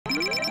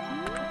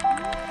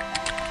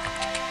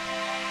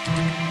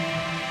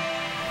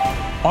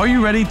Are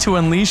you ready to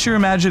unleash your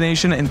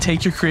imagination and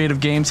take your creative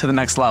game to the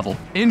next level?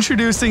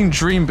 Introducing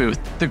Dreambooth,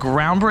 the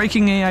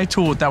groundbreaking AI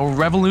tool that will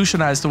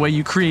revolutionize the way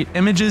you create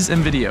images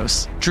and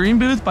videos.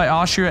 Dreambooth by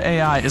Austria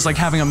AI is like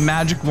having a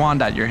magic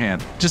wand at your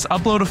hand. Just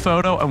upload a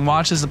photo and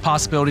watch as the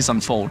possibilities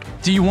unfold.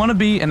 Do you want to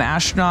be an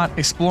astronaut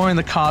exploring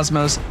the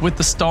cosmos with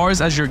the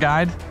stars as your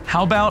guide?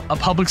 How about a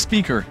public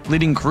speaker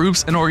leading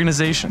groups and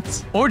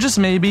organizations? Or just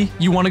maybe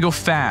you want to go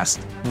fast,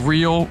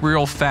 real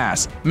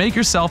fast. Make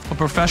yourself a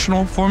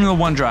professional Formula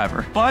 1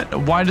 driver. But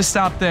why just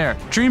stop there?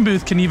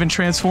 Dreambooth can even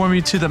transform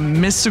you to the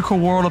mystical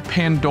world of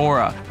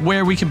Pandora,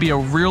 where we can be a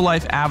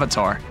real-life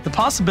avatar. The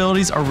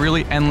possibilities are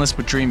really endless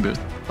with Dreambooth.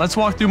 Let's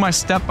walk through my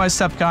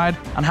step-by-step guide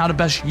on how to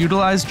best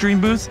utilize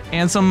Dreambooth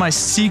and some of my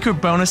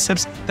secret bonus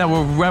tips that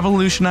will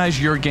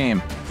revolutionize your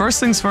game. First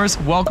things first,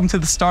 welcome to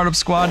the Startup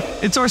Squad.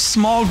 It's our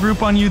small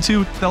group on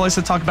YouTube that likes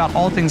to talk about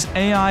all things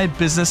AI,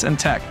 business, and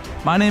tech.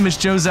 My name is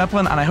Joe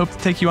Zeplin, and I hope to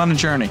take you on a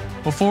journey.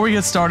 Before we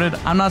get started,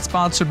 I'm not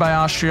sponsored by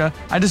Austria.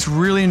 I just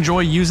really enjoy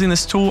using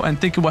this tool and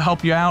think it will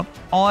help you out.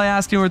 All I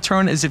ask in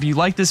return is if you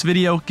like this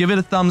video, give it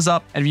a thumbs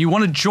up. And if you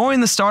want to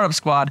join the Startup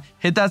Squad,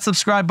 hit that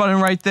subscribe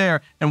button right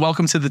there, and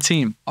welcome to the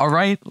team. All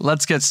right,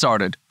 let's get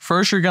started.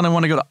 First, you're going to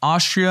want to go to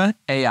Austria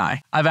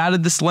AI. I've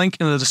added this link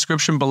in the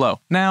description below.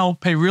 Now,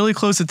 pay really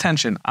close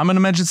attention. I'm going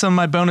to mention some of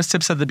my bonus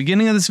tips at the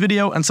beginning of this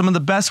video and some of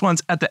the best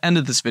ones at the end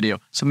of this video.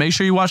 So make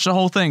sure you watch the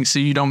whole thing so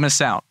you don't miss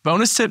out.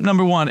 Bonus tip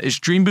number 1 is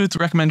Dreambooth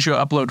recommends you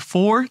upload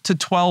 4 to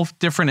 12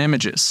 different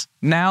images.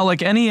 Now,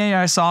 like any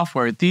AI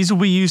software, these will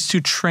be used to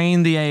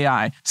train the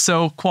AI,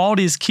 so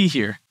quality is key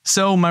here.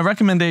 So my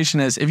recommendation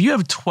is if you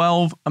have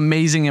 12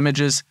 amazing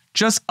images,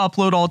 just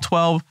upload all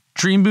 12.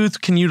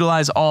 Dreambooth can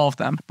utilize all of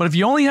them. But if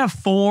you only have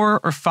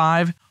 4 or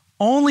 5,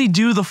 only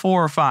do the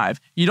 4 or 5.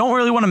 You don't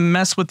really want to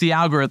mess with the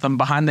algorithm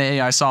behind the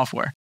AI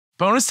software.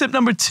 Bonus tip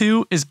number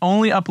 2 is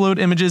only upload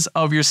images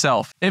of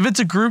yourself. If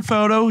it's a group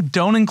photo,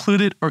 don't include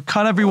it or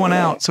cut everyone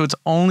out so it's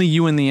only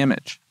you in the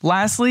image.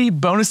 Lastly,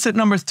 bonus tip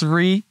number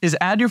 3 is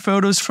add your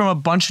photos from a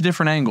bunch of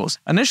different angles.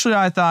 Initially,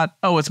 I thought,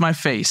 oh, it's my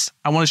face.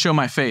 I want to show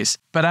my face.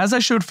 But as I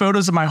showed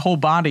photos of my whole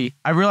body,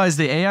 I realized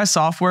the AI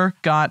software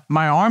got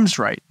my arms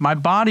right, my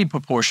body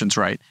proportions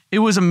right. It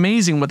was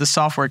amazing what the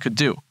software could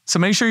do. So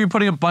make sure you're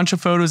putting a bunch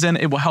of photos in.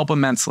 It will help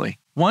immensely.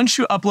 Once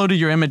you uploaded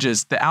your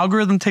images, the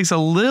algorithm takes a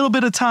little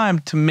bit of time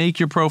to make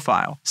your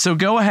profile. So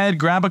go ahead,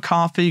 grab a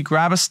coffee,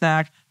 grab a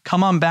snack,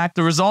 come on back.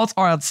 The results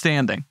are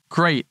outstanding.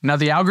 Great. Now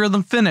the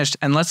algorithm finished,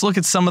 and let's look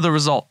at some of the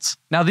results.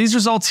 Now these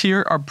results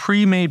here are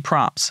pre-made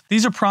prompts.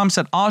 These are prompts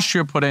that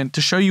Austria put in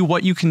to show you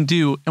what you can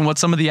do and what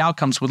some of the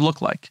outcomes would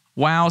look like.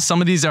 Wow,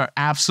 some of these are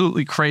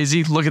absolutely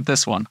crazy. Look at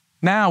this one.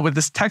 Now with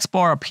this text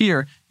bar up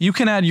here, you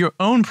can add your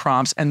own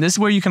prompts, and this is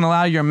where you can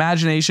allow your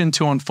imagination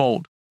to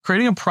unfold.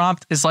 Creating a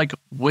prompt is like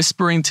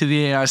whispering to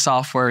the AI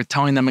software,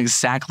 telling them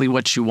exactly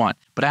what you want.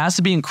 But it has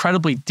to be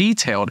incredibly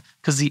detailed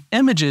because the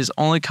images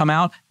only come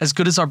out as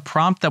good as our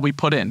prompt that we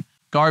put in.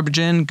 Garbage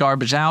in,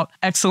 garbage out,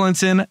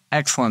 excellence in,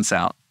 excellence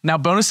out. Now,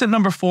 bonus tip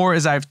number 4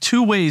 is I have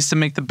 2 ways to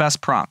make the best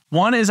prompt.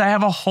 One is I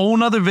have a whole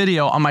nother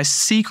video on my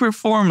secret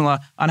formula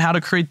on how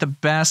to create the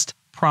best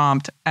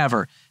prompt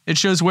ever. It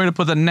shows where to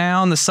put the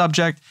noun, the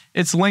subject.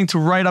 It's linked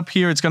right up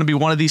here. It's going to be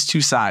one of these 2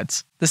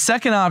 sides. The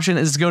second option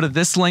is to go to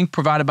this link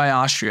provided by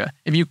Austria.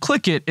 If you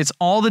click it, it's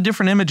all the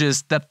different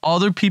images that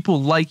other people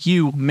like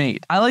you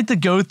made. I like to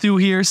go through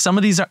here. Some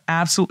of these are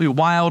absolutely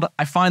wild.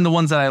 I find the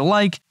ones that I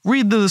like,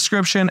 read the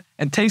description,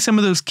 and take some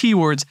of those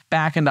keywords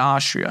back into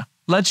Austria.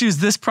 Let's use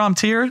this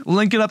prompt here,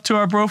 link it up to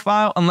our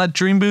profile, and let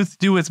Dreambooth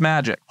do its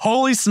magic.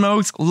 Holy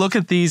smokes, look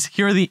at these.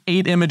 Here are the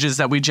 8 images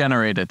that we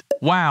generated.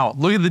 Wow,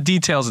 look at the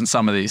details in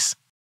some of these.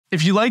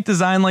 If you like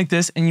design like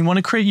this and you want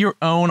to create your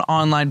own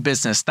online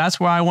business, that's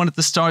where I wanted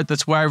to start.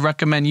 That's where I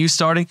recommend you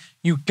starting.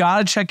 You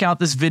gotta check out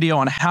this video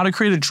on how to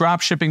create a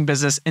dropshipping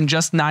business in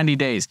just 90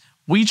 days.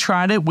 We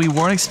tried it. We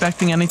weren't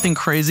expecting anything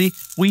crazy.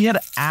 We had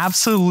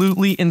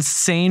absolutely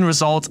insane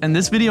results, and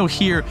this video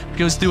here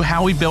goes through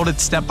how we build it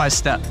step by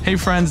step. Hey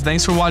friends,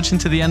 thanks for watching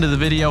to the end of the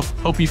video.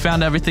 Hope you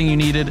found everything you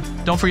needed.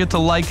 Don't forget to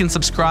like and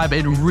subscribe.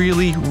 It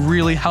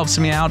really helps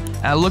me out,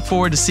 and I look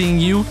forward to seeing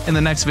you in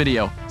the next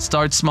video.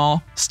 Start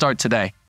small, start today.